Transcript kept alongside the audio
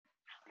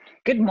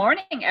Good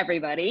morning,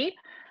 everybody.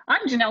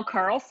 I'm Janelle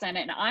Carlson,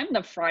 and I'm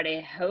the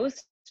Friday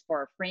host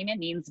for Freeman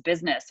Means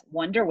Business,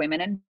 Wonder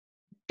Women in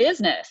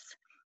Business.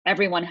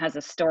 Everyone has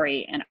a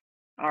story, and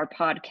our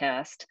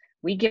podcast,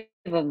 we give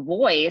a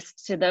voice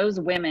to those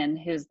women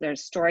whose their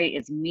story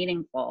is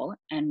meaningful,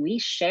 and we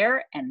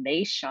share and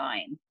they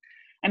shine.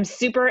 I'm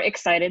super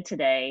excited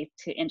today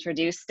to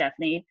introduce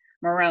Stephanie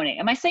Maroney.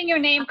 Am I saying your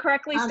name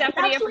correctly, It's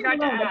Stephanie? I actually forgot to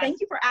Marone, but ask.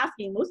 thank you for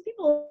asking. Most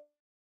people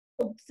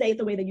say it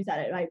the way that you said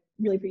it, and I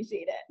really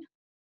appreciate it.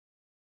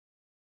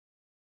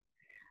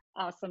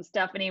 Awesome,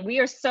 Stephanie. We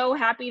are so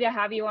happy to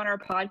have you on our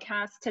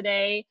podcast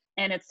today.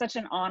 And it's such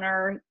an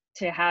honor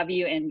to have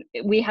you. And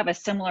we have a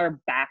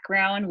similar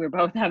background. We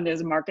both have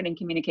this marketing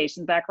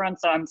communications background.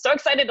 So I'm so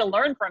excited to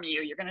learn from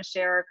you. You're going to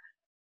share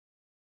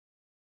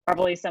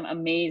probably some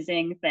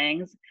amazing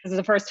things. This is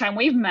the first time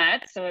we've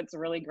met, so it's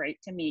really great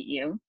to meet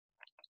you.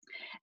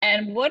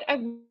 And what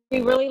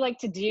we really like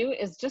to do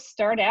is just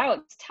start out.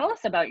 Tell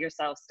us about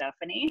yourself,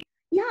 Stephanie.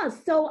 Yeah,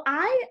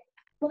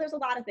 well, there's a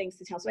lot of things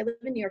to tell. So I live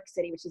in New York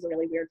City, which is a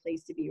really weird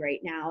place to be right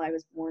now. I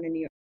was born in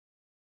New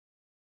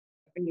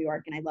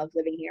York, and I love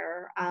living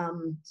here.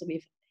 So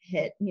we've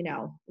hit,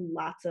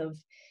 lots of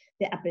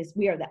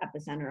we are the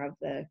epicenter of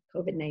the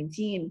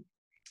COVID-19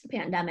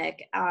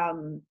 pandemic.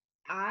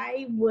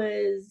 I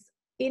was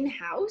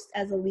in-house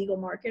as a legal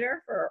marketer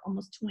for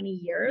almost 20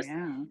 years.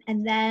 Yeah.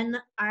 And then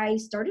I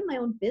started my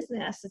own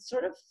business. It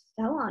sort of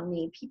fell on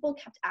me. People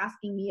kept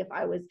asking me if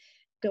I was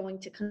going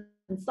to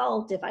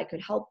consult, if I could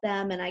help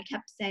them. And I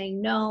kept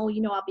saying, no,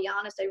 I'll be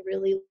honest, I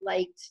really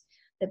liked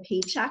the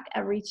paycheck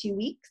every 2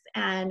 weeks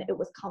and it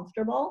was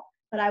comfortable,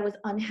 but I was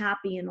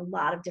unhappy in a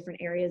lot of different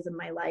areas of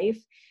my life.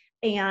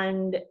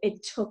 And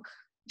it took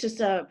just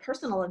a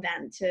personal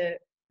event to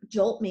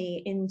jolt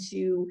me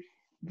into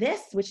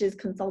this, which is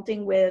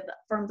consulting with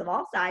firms of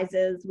all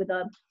sizes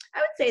I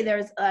would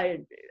say I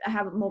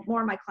have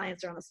more of my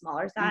clients are on the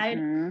smaller side.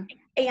 Mm-hmm.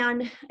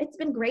 And it's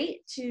been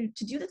great to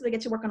do this. I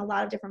get to work on a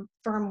lot of different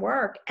firm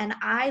work, and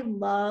I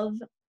love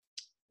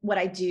what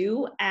I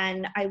do,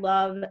 and I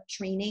love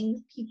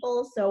training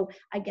people. So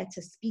I get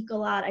to speak a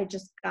lot. I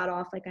just got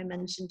off, like I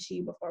mentioned to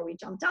you before we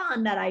jumped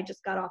on, that I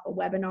just got off a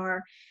webinar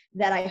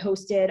that I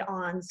hosted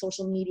on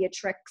social media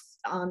tricks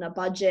on a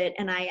budget.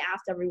 And I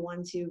asked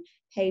everyone to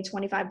pay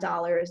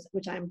 $25,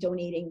 which I'm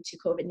donating to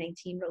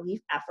COVID-19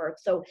 relief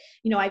efforts. So,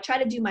 I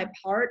try to do my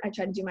part. I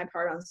try to do my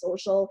part on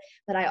social,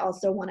 but I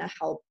also want to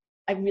help.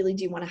 I really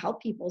do want to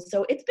help people.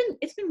 So it's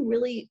been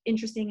really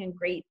interesting and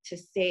great to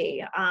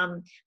see. I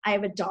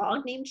have a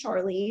dog named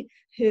Charlie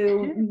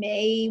who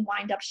may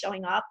wind up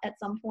showing up at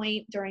some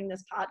point during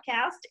this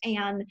podcast.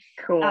 And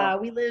Cool.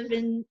 we live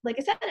in, like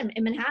I said,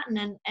 in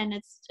Manhattan, and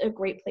it's a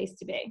great place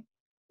to be.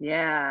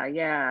 Yeah.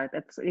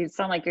 You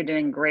sound like you're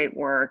doing great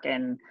work,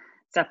 and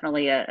it's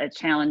definitely a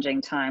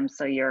challenging time.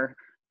 So your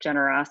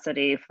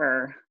generosity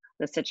for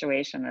the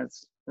situation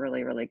is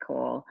really, really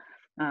cool.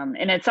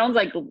 And it sounds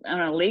like on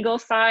a legal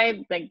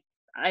side, like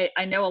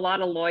I know a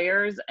lot of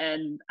lawyers,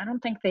 and I don't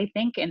think they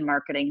think in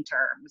marketing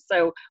terms.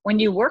 So when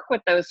you work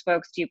with those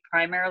folks, do you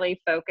primarily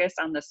focus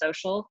on the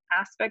social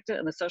aspect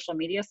and the social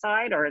media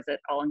side, or is it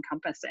all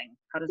encompassing?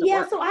 How does it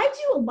work? So I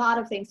do a lot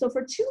of things. So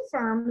for two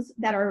firms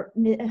that are,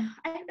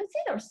 I would say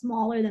they're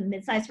smaller than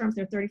mid-sized firms,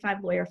 they're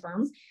 35 lawyer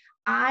firms.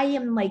 I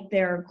am like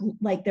their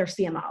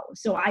CMO.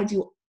 So I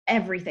do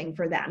everything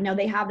for them. Now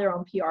they have their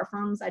own PR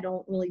firms. I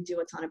don't really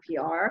do a ton of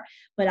PR,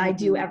 but I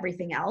do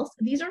everything else.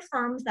 These are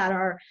firms that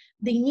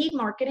they need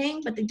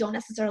marketing, but they don't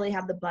necessarily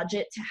have the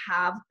budget to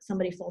have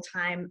somebody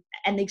full-time.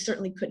 And they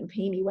certainly couldn't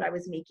pay me what I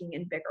was making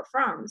in bigger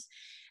firms.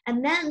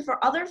 And then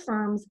for other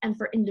firms and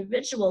for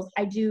individuals,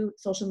 I do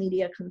social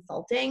media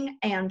consulting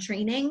and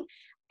training.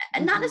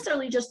 And not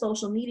necessarily just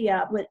social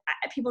media, but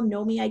people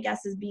know me, I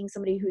guess, as being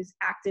somebody who's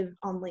active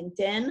on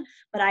LinkedIn.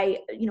 But I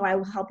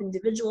will help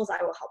individuals,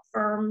 I will help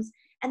firms.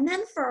 And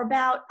then for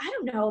about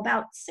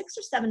 6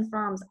 or 7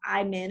 firms,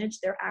 I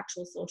manage their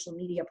actual social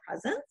media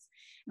presence.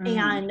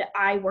 And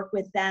I work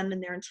with them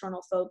and their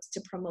internal folks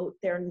to promote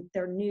their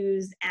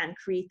news and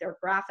create their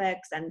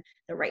graphics and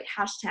the right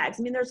hashtags.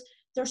 I mean,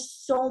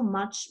 there's so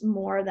much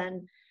more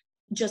than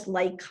just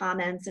like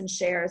comments and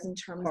shares in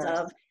terms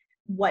of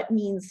what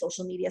means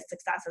social media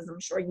success, as I'm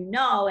sure you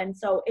know. And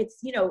so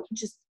it's,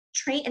 just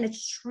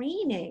it's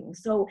training.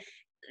 So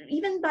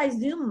even by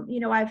Zoom,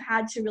 I've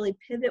had to really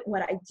pivot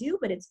what I do,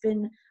 but it's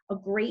been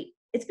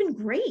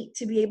great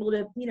to be able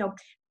to,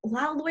 a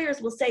lot of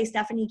lawyers will say,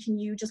 Stephanie, can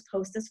you just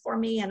post this for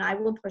me? And I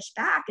will push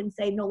back and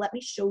say, no, let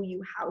me show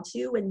you how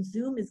to. And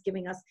Zoom is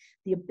giving us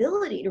the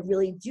ability to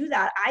really do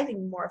that, I think,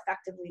 more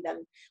effectively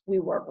than we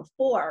were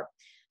before.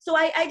 So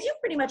I do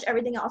pretty much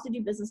everything. I also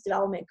do business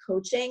development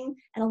coaching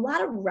and a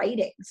lot of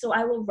writing. So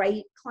I will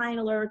write client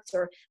alerts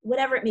or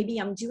whatever it may be.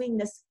 I'm doing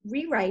this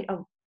rewrite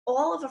of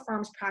all of a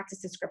firm's practice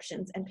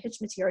descriptions and pitch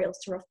materials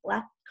to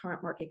reflect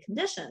current market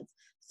conditions.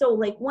 So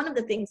like one of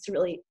the things to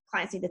really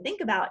clients need to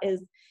think about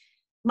is,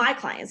 my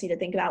clients need to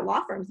think about,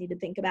 law firms need to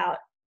think about,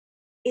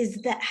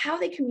 is that how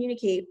they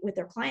communicate with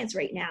their clients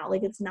right now.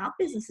 Like it's not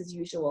business as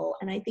usual.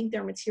 And I think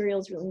their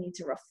materials really need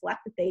to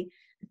reflect that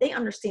they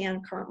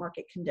understand current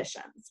market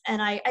conditions.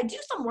 And I do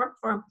some work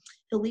for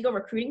the legal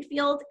recruiting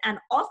field and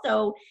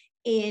also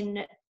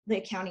in the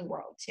accounting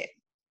world too.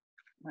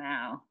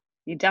 Wow.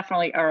 You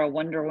definitely are a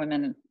Wonder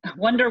Woman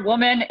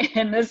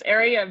in this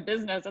area of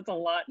business. That's a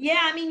lot. Yeah,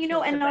 I mean,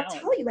 to and I'll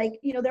balance. tell you, like,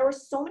 there were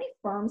so many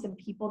firms and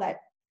people that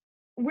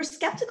were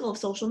skeptical of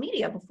social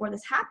media before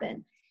this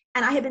happened.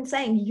 And I had been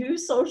saying,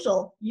 use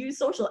social.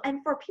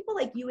 And for people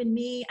like you and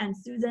me and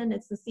Susan,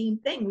 it's the same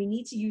thing. We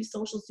need to use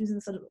social.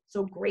 Susan's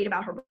so great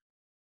about her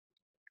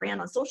brand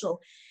on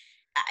social.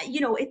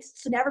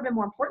 It's never been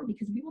more important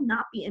because we will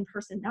not be in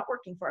person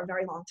networking for a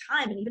very long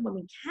time. And even when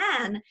we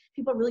can,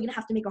 people are really going to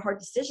have to make a hard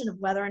decision of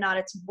whether or not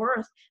it's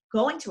worth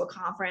going to a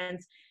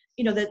conference.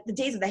 The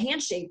days of the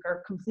handshake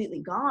are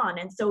completely gone.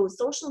 And so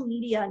social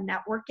media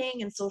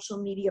networking and social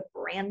media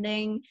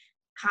branding,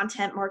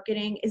 content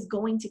marketing is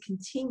going to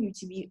continue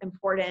to be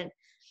important,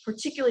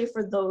 particularly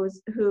for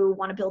those who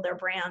want to build their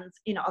brands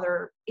in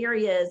other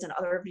areas and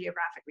other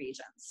geographic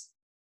regions.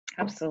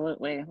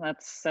 Absolutely.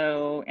 That's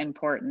so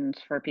important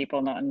for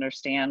people to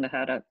understand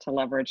how to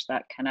leverage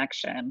that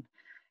connection.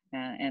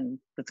 And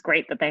it's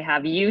great that they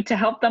have you to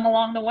help them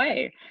along the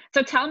way.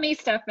 So tell me,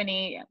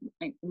 Stephanie,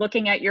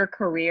 looking at your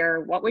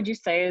career, what would you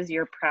say is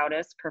your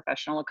proudest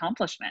professional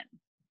accomplishment?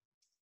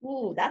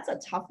 Ooh, that's a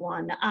tough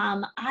one.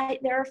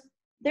 There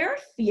are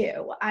a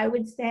few. I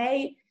would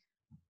say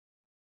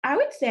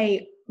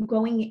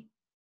going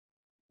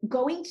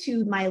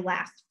to my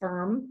last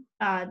firm,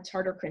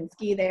 Tarter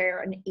Krinsky,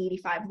 they're an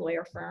 85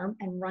 lawyer firm,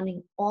 and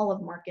running all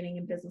of marketing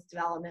and business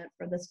development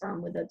for this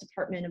firm with a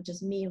department of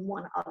just me and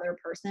one other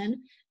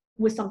person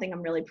was something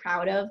I'm really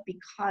proud of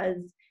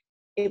because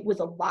it was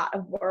a lot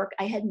of work.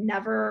 I had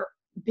never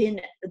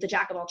been the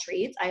jack of all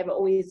trades. I have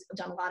always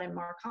done a lot in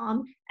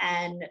Marcom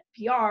and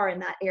PR in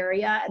that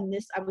area. And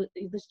this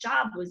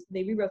job was,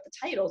 they rewrote the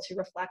title to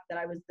reflect that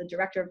I was the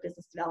director of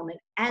business development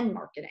and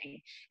marketing.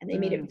 And they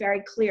made it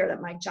very clear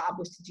that my job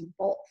was to do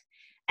both.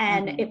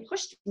 And it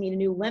pushed me to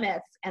new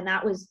limits. And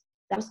that was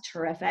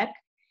terrific.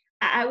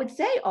 I would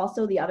say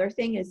also the other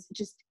thing is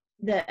just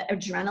the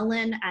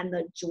adrenaline and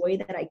the joy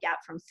that I get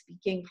from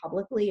speaking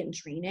publicly and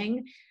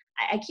training.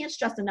 I can't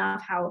stress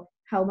enough how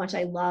much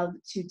I love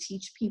to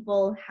teach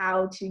people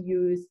how to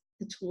use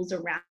the tools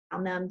around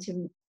them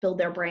to build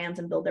their brands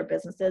and build their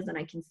businesses. And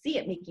I can see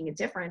it making a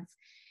difference.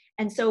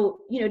 And so,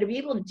 to be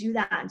able to do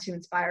that and to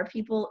inspire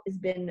people has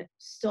been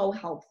so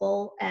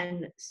helpful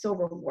and so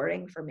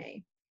rewarding for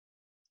me.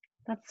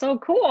 That's so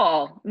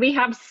cool. We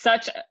have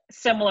such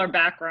similar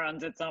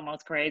backgrounds. It's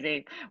almost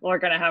crazy. We're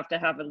going to have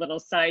a little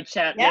side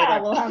chat later. Yeah,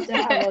 we'll have to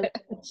have a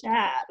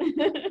chat.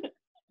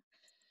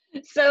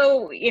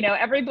 So,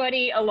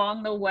 everybody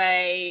along the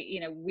way,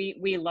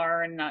 we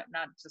learn not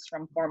just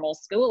from formal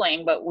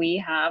schooling, but we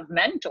have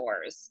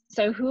mentors.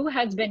 So who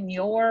has been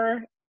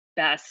your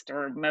best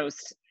or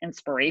most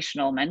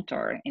inspirational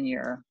mentor in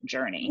your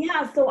journey?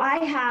 Yeah, so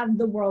I have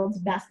the world's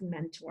best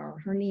mentor.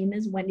 Her name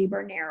is Wendy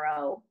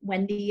Bernero.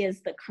 Wendy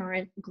is the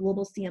current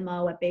global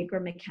CMO at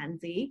Baker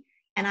McKenzie,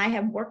 and I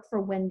have worked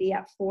for Wendy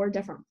at 4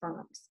 different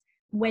firms.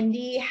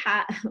 Wendy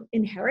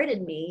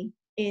inherited me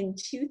in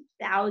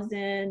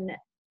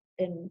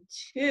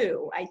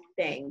 2002, I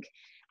think,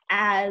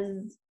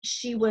 as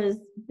she was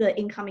the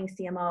incoming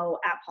CMO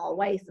at Paul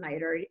Weiss, and I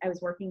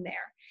was working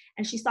there,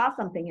 and she saw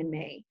something in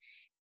me.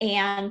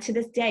 And to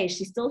this day,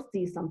 she still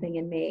sees something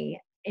in me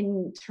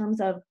in terms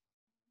of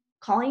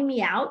calling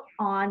me out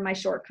on my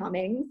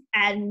shortcomings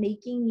and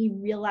making me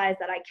realize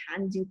that I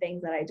can do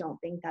things that I don't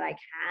think that I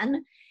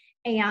can.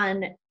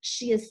 And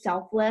she is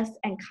selfless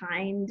and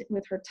kind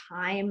with her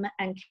time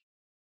and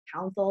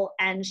counsel.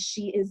 And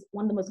she is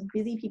one of the most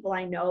busy people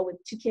I know, with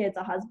 2 kids,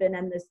 a husband,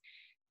 and this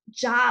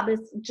job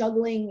is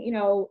juggling,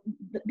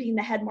 being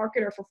the head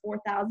marketer for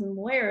 4,000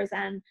 lawyers.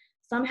 And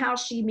somehow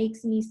she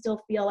makes me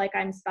still feel like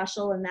I'm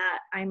special and that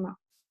I'm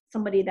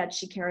somebody that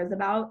she cares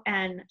about.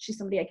 And she's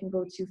somebody I can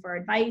go to for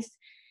advice,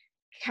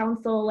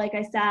 counsel, like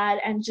I said.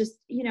 And just,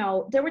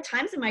 there were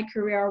times in my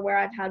career where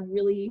I've had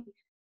really,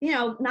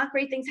 not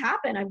great things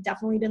happen. I've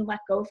definitely been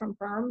let go from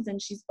firms,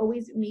 and she's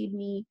always made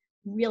me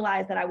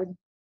realize that I was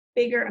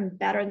bigger and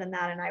better than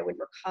that, and I would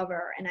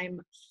recover. And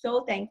I'm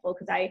so thankful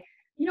because I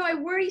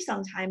worry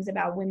sometimes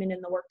about women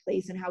in the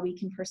workplace and how we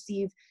can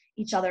perceive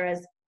each other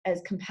as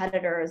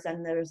competitors,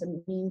 and there's a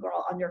mean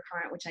girl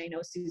undercurrent, which I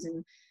know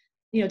Susan,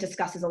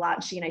 discusses a lot,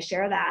 and she and I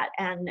share that.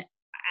 And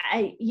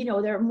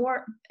there are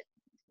more.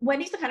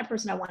 Wendy's the kind of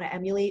person I want to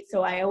emulate.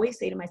 So I always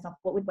say to myself,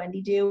 what would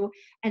Wendy do?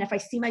 And if I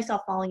see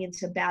myself falling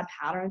into bad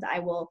patterns, I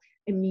will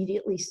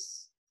immediately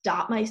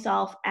stop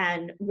myself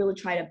and really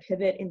try to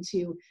pivot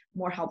into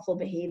more helpful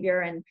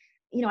behavior. And,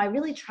 I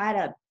really try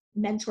to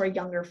mentor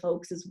younger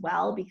folks as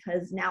well,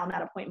 because now I'm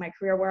at a point in my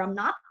career where I'm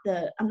not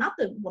the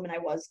woman I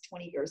was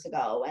 20 years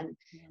ago. And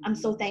I'm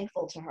so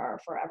thankful to her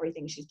for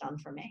everything she's done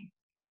for me.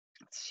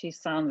 She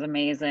sounds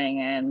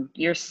amazing, and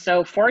you're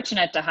so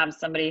fortunate to have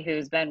somebody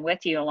who's been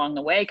with you along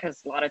the way,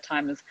 because a lot of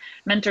times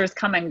mentors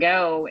come and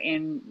go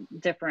in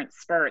different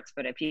spurts,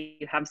 but if you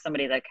have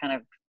somebody that kind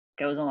of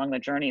goes along the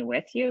journey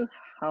with you,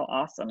 how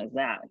awesome is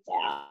that?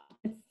 Yeah,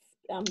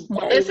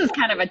 Well, very this is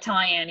kind of a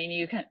tie-in, and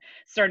you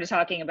started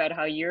talking about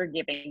how you're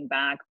giving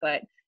back,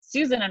 but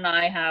Susan and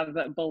I have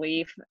a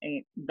belief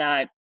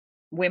that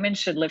women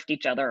should lift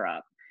each other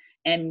up.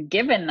 And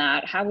given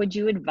that, how would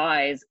you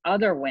advise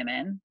other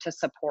women to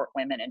support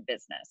women in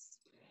business?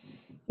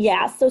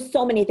 Yeah,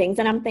 so many things.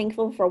 And I'm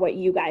thankful for what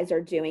you guys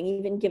are doing,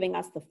 even giving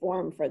us the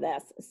forum for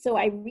this. So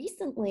I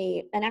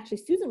recently, and actually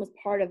Susan was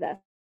part of this.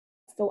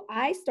 So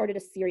I started a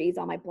series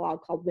on my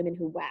blog called Women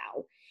Who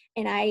Wow.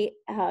 And I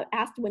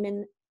asked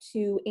women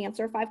to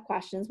answer 5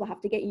 questions. We'll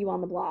have to get you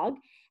on the blog.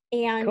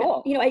 And,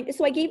 Cool.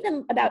 so I gave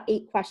them about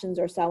 8 questions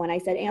or so. And I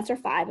said, answer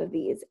 5 of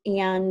these.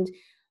 And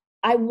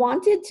I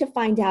wanted to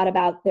find out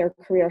about their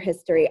career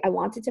history. I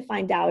wanted to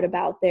find out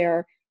about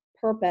their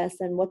purpose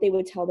and what they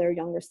would tell their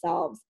younger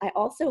selves. I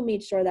also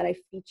made sure that I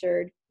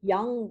featured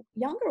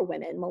younger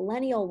women,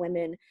 millennial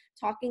women,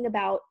 talking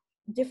about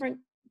different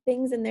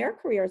things in their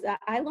careers.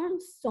 I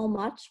learned so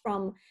much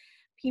from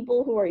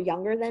people who are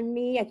younger than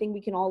me. I think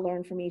we can all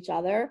learn from each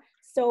other.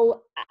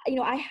 So,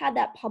 I had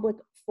that public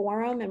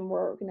forum, and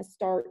we're going to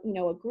start,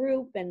 a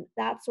group and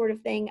that sort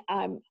of thing.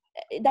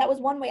 That was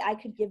one way I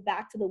could give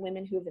back to the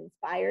women who have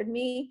inspired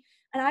me.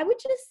 And I would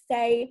just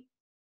say,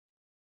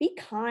 be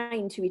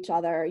kind to each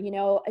other.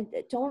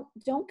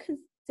 Don't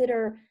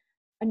consider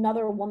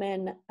another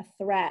woman a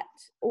threat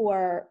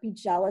or be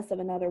jealous of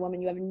another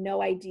woman. You have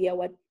no idea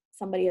what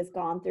somebody has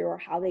gone through or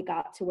how they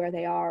got to where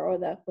they are, or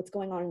what's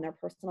going on in their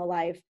personal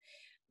life.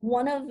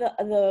 One of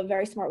the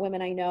very smart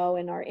women I know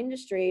in our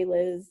industry,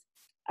 Liz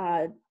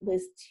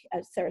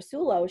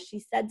Sarasulo, she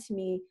said to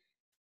me,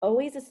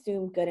 always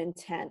assume good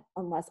intent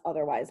unless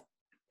otherwise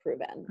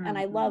proven. And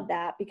I Mm-hmm. love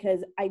that,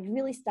 because I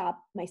really stop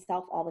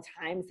myself all the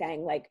time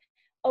saying, like,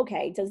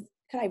 okay,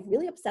 could I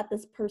really upset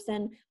this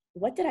person?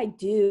 What did I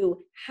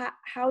do?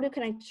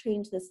 Can I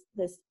change this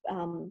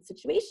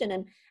situation?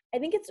 And I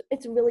think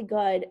it's really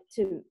good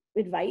to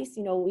advice.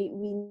 We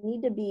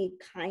need to be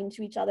kind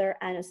to each other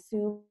and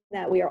assume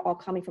that we are all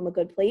coming from a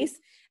good place,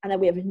 and that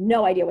we have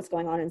no idea what's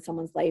going on in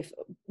someone's life,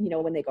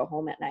 when they go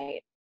home at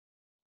night.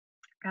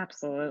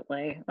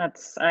 Absolutely.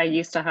 I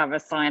used to have a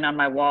sign on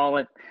my wall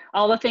with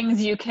all the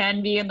things you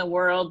can be in the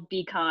world,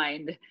 be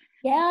kind.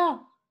 Yeah,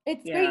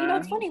 it's great. Yeah.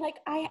 It's funny. Like,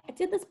 I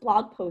did this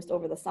blog post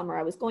over the summer.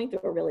 I was going through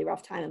a really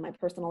rough time in my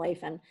personal life,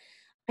 and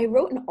I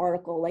wrote an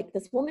article. Like,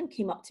 this woman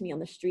came up to me on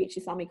the street.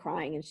 She saw me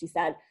crying, and she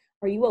said,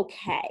 "Are you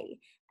okay?"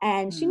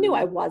 And she knew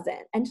I Mm.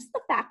 wasn't. And just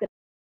the fact that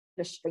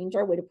a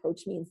stranger would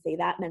approach me and say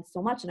that meant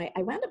so much. And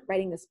I wound up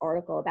writing this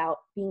article about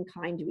being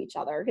kind to each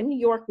other. In New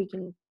York, we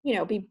can,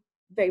 be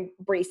very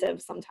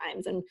abrasive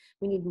sometimes, and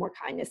we need more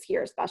kindness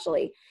here,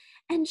 especially.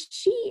 And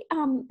she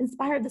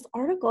inspired this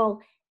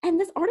article, and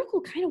this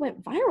article kind of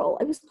went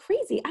viral. It was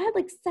crazy. I had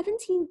like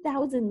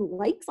 17,000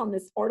 likes on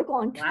this article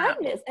on Wow.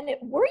 kindness, and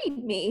it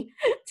worried me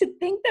to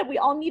think that we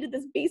all needed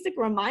this basic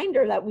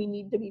reminder that we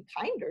need to be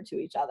kinder to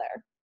each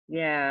other.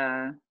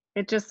 Yeah.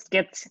 It just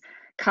gets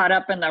caught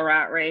up in the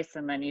rat race,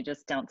 and then you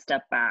just don't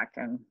step back.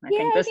 And I Yeah,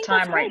 think I this think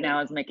that's time right right.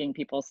 now is making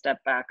people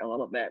step back a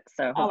little bit.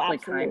 So Oh, hopefully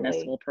kindness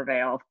absolutely. will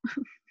prevail.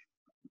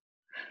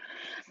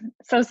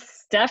 So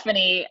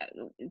Stephanie,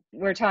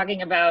 we're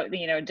talking about,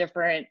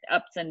 different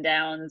ups and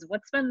downs.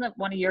 What's been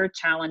one of your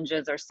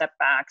challenges or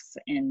setbacks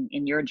in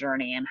your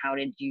journey, and how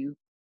did you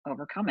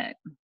overcome it?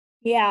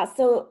 Yeah,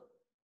 so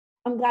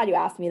I'm glad you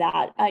asked me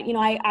that.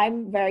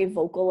 I'm very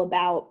vocal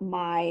about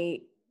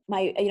I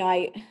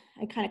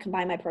kind of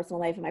combine my personal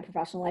life and my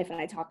professional life, and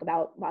I talk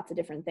about lots of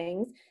different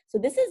things.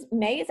 So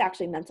May is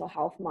actually Mental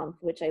Health Month,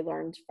 which I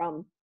learned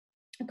from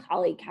a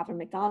colleague, Catherine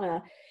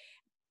McDonough.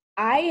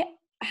 I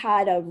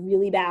had a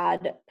really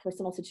bad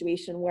personal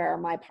situation where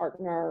my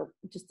partner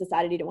just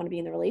decided he didn't want to be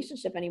in the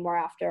relationship anymore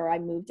after I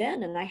moved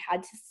in, and I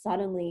had to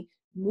suddenly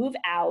move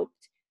out.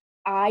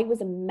 I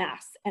was a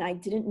mess, and I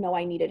didn't know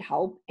I needed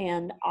help,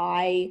 and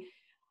I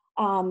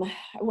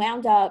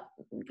wound up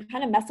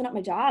kind of messing up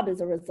my job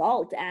as a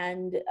result.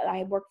 And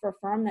I worked for a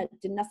firm that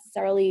didn't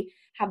necessarily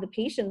have the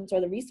patience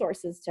or the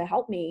resources to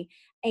help me.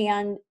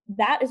 And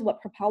that is what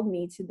propelled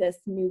me to this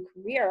new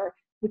career,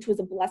 which was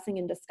a blessing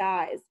in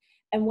disguise.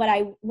 And what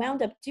I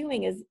wound up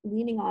doing is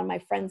leaning on my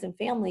friends and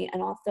family,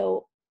 and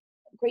also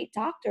great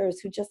doctors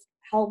who just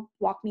helped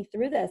walk me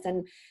through this.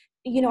 And,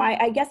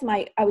 I guess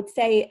I would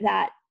say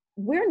that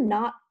we're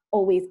not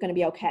always going to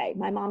be okay.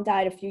 My mom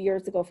died a few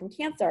years ago from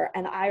cancer,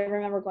 and I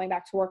remember going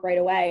back to work right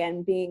away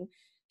and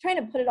trying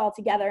to put it all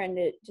together and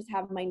to just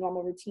have my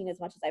normal routine as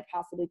much as I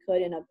possibly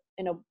could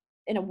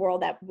in a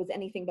world that was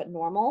anything but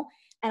normal.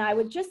 And I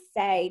would just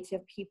say to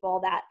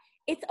people that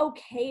it's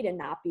okay to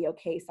not be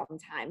okay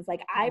sometimes.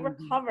 Like, I Mhm.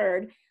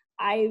 recovered,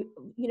 I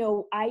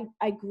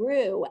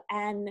grew,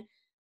 and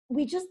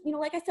we just,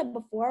 like I said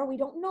before, we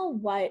don't know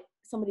what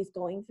somebody's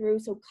going through.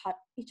 So cut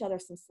each other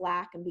some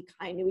slack and be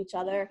kind to each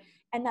other.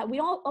 And that we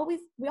all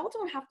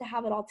don't have to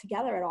have it all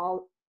together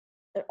all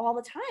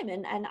the time.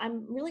 And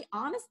I'm really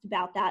honest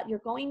about that. You're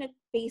going to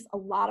face a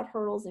lot of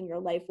hurdles in your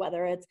life,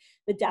 whether it's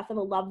the death of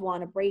a loved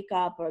one, a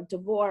breakup, or a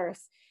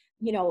divorce,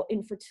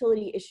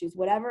 infertility issues,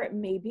 whatever it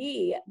may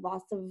be,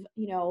 loss of,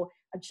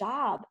 a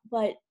job.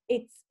 But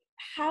it's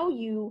how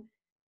you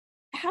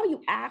how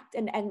you act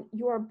and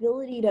your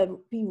ability to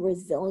be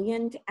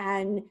resilient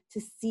and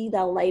to see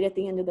the light at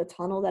the end of the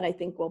tunnel that I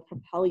think will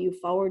propel you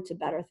forward to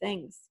better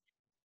things.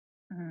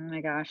 Oh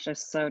my gosh,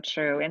 that's so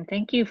true. And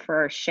thank you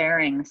for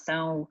sharing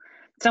so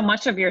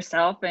much of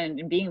yourself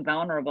and being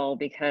vulnerable,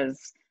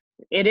 because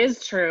it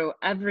is true.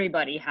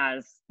 Everybody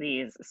has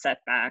these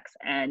setbacks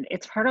and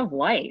it's part of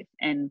life.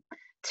 And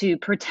to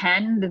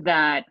pretend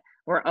that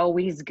we're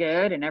always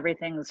good and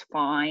everything's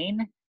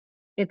fine,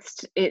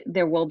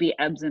 there will be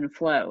ebbs and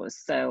flows.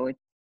 So, and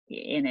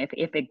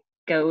if it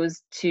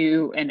goes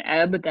to an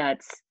ebb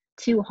that's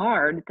too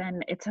hard,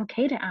 then it's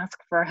okay to ask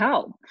for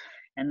help.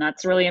 And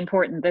that's really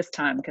important this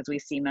time, because we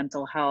see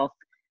mental health.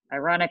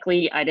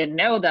 Ironically, I didn't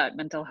know that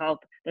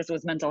this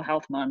was mental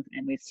health month,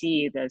 and we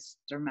see this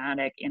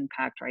dramatic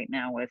impact right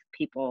now with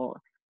people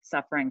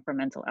suffering from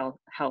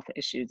health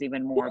issues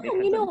even Yeah, more and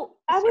because of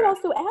I would stress.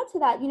 also add to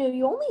that,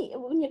 you only,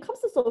 when it comes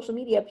to social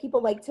media,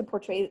 people like to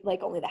portray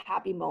like only the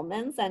happy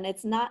moments, and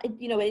it's not,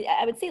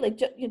 I would say like,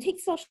 take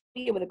social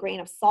media with a grain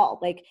of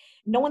salt. Like,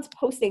 no one's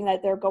posting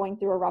that they're going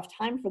through a rough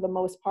time for the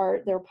most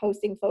part. They're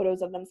posting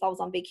photos of themselves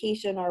on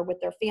vacation or with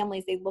their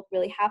families. They look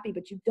really happy,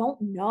 but you don't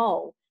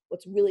know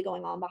what's really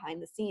going on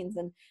behind the scenes.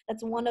 And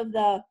that's one of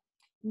the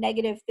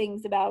negative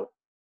things about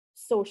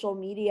social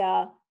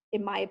media,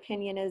 in my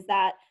opinion, is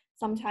that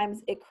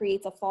sometimes it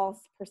creates a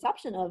false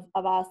perception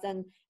of us.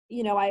 And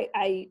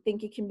I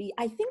think it can be,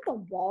 I think the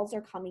walls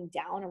are coming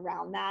down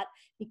around that,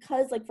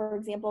 because like, for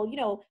example,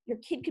 your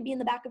kid could be in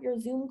the back of your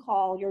Zoom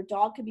call, your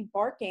dog could be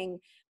barking.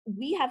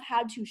 We have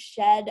had to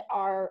shed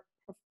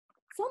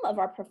some of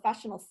our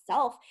professional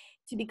self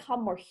to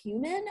become more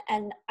human,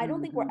 and I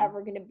don't think we're Hmm.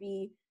 ever going to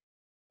be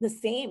the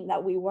same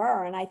that we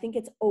were, and I think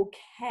it's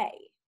okay.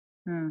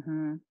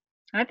 Hmm.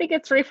 I think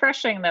it's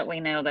refreshing that we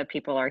know that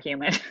people are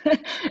human.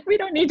 We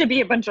don't need to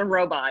be a bunch of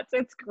robots.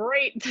 It's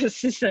great to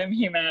see some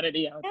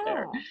humanity out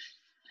there. Yeah.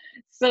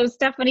 So,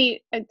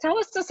 Stephanie, tell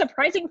us a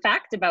surprising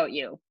fact about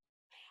you.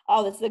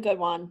 Oh, this is a good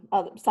one.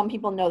 Some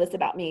people know this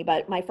about me,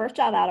 but my first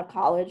job out of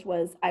college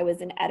was, I was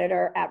an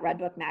editor at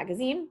Redbook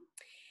magazine,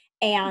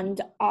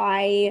 and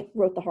I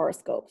wrote the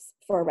horoscopes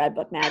for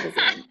Redbook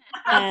magazine.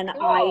 How And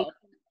I cool.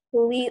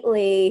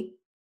 completely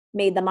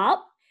made them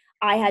up.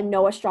 I had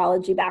no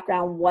astrology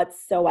background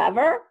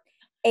whatsoever.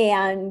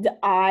 And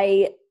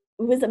it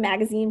was a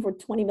magazine for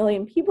 20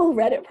 million people who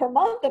read it per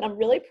month. And I'm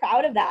really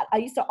proud of that. I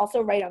used to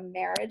also write a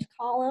marriage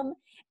column,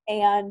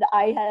 and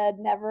I had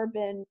never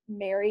been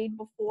married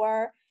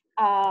before.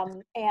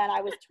 And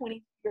I was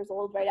 20 years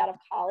old right out of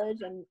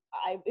college, and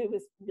it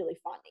was really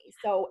funny.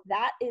 So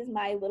that is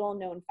my little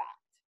known fact.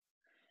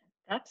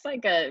 That's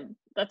like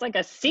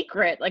a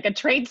secret, like a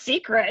trade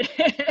secret.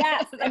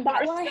 Yes, That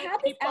well, I most had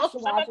this people,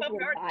 some of them astrological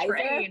aren't advisor,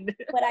 trained.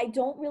 but I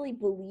don't really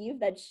believe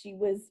that she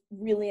was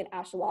really an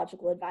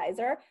astrological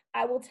advisor.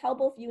 I will tell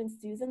both you and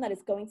Susan that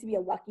it's going to be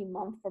a lucky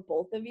month for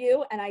both of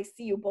you, and I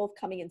see you both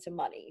coming into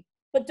money.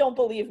 But don't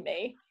believe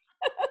me.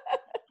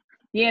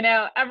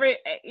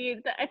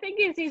 I think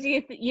it's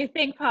easy. You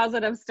think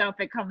positive stuff,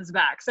 it comes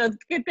back. So it's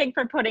a good thing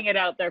for putting it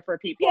out there for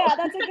people. Yeah,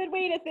 that's a good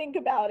way to think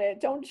about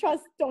it. Don't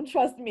trust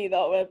me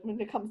though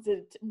when it comes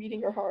to reading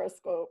your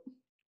horoscope.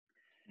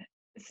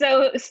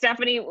 So,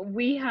 Stephanie,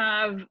 we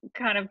have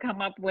kind of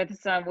come up with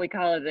some, we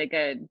call it like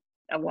a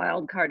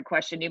wild card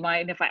question. Do you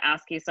mind if I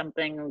ask you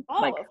something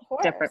Oh, like of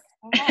different?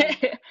 course. Go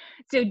ahead.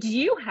 So, do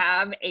you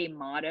have a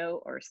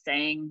motto or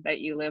saying that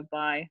you live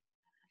by?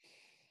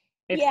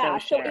 If so, Yeah,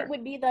 so it share.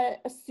 would be the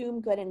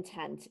assume good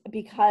intent,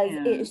 because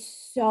it Yeah. is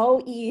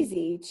so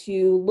easy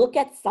to look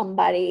at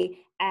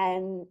somebody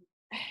and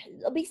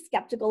be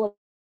skeptical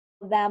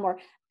of them, or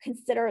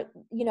consider,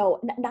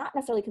 not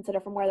necessarily consider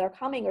from where they're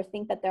coming, or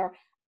think that they're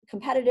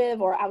competitive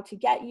or out to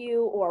get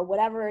you or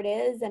whatever it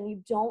is. And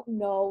you don't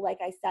know, like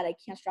I said, I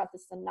can't stress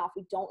this enough.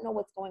 We don't know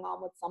what's going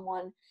on with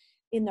someone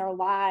in their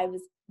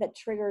lives that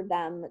triggered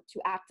them to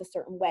act a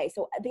certain way.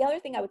 So the other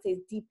thing I would say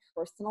is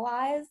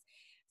depersonalize.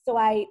 So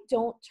I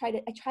try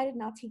to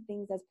not take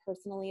things as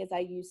personally as I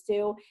used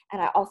to. And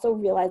I also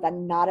realize that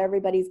not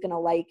everybody's going to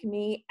like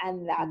me,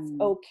 and that's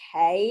Mm.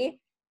 okay.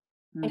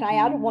 And I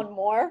add Hmm. one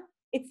more.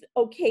 It's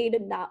okay to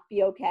not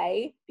be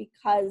okay,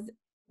 because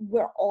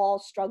we're all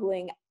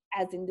struggling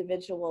as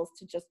individuals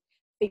to just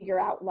figure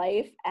out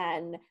life.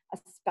 And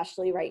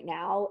especially right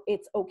now,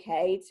 it's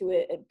okay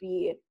to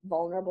be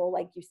vulnerable,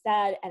 like you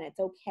said, and it's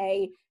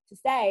okay to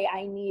say,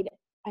 I need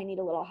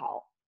a little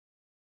help.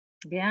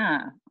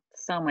 Yeah.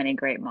 So many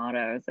great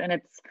mottos. And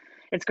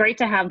it's great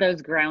to have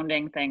those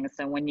grounding things.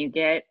 So when you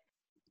get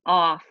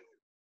off,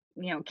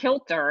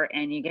 kilter,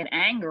 and you get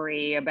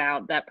angry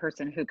about that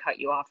person who cut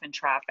you off in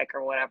traffic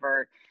or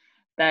whatever,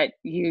 that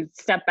you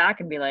step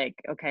back and be like,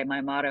 okay, my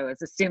motto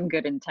is assume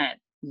good intent.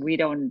 We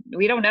don't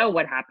know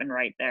what happened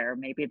right there.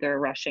 Maybe they're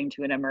rushing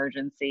to an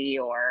emergency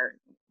or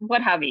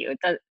what have you.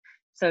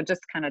 So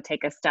just kind of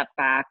take a step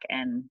back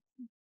and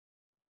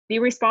be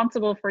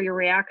responsible for your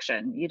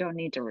reaction. You don't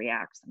need to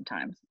react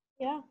sometimes.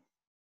 Yeah.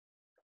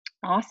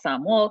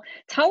 Awesome. Well,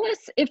 tell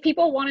us, if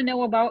people want to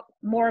know about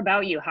more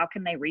about you, how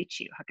can they reach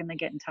you? How can they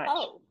get in touch?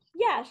 Oh,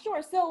 Yeah,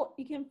 sure. So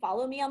you can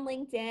follow me on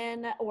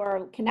LinkedIn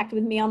or connect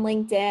with me on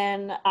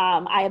LinkedIn.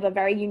 I have a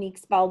very unique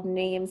spelled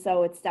name,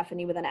 so it's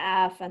Stephanie with an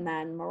F and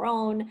then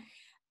Marone.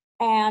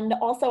 And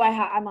also,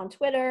 I'm on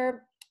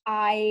Twitter.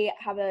 I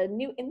have a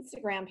new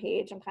Instagram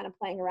page. I'm kind of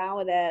playing around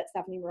with it,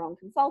 Stephanie Marone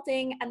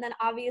Consulting. And then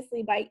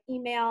obviously by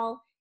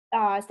email,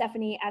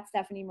 Stephanie at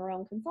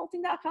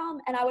StephanieMaroneConsulting.com.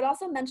 And I would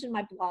also mention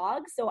my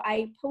blog. So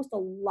I post a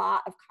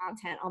lot of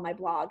content on my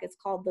blog. It's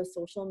called The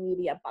Social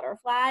Media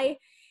Butterfly.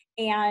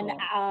 And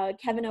Cool.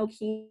 Kevin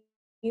O'Keefe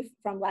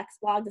from Lex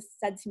Blog just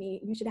said to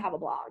me, you should have a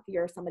blog.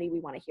 You're somebody we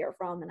want to hear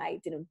from. And I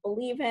didn't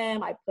believe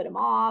him. I put him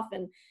off.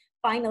 And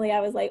finally I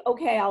was like,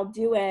 okay, I'll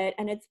do it.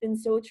 And it's been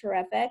so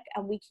terrific.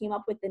 And we came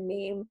up with the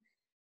name.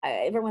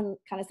 Everyone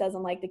kind of says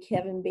I'm like the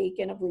Kevin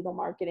Bacon of legal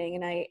marketing.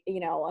 And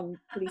I'm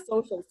pretty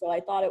social. So I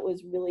thought it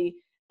was really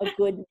a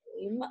good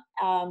name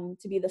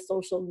to be the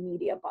social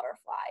media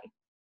butterfly.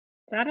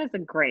 That is a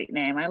great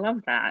name. I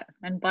love that.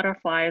 And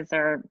butterflies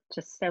are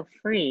just so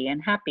free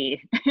and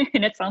happy.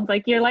 And it sounds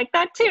like you're like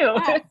that too.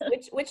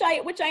 Yes, which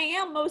I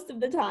am most of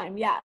the time.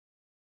 Yeah.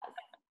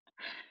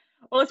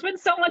 Well, it's been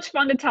so much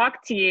fun to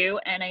talk to you.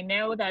 And I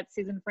know that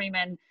Susan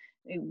Freeman,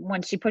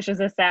 when she pushes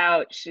this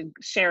out, she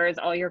shares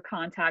all your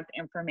contact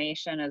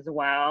information as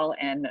well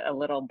and a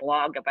little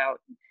blog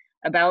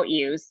about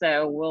you.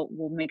 So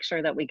we'll make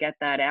sure that we get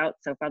that out.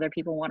 So if other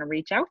people want to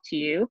reach out to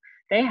you,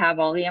 they have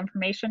all the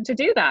information to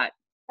do that.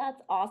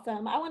 That's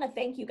awesome. I want to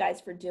thank you guys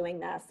for doing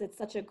this.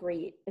 It's a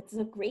great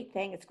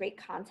thing. It's great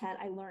content.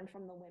 I learn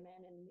from the women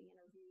in the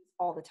interviews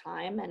all the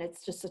time, and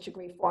it's just such a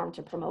great forum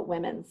to promote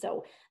women.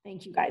 So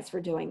thank you guys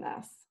for doing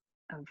this.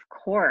 Of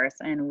course.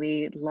 And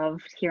we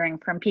love hearing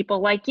from people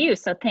like you.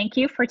 So thank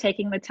you for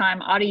taking the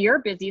time out of your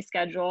busy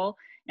schedule.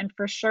 And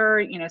for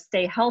sure,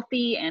 stay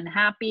healthy and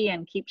happy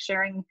and keep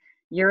sharing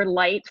your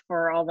light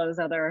for all those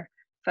other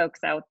folks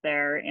out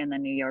there in the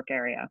New York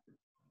area.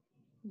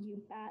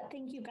 You bet.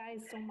 Thank you guys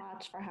so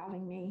much for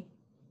having me.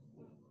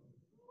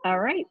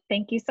 All right.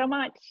 Thank you so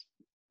much.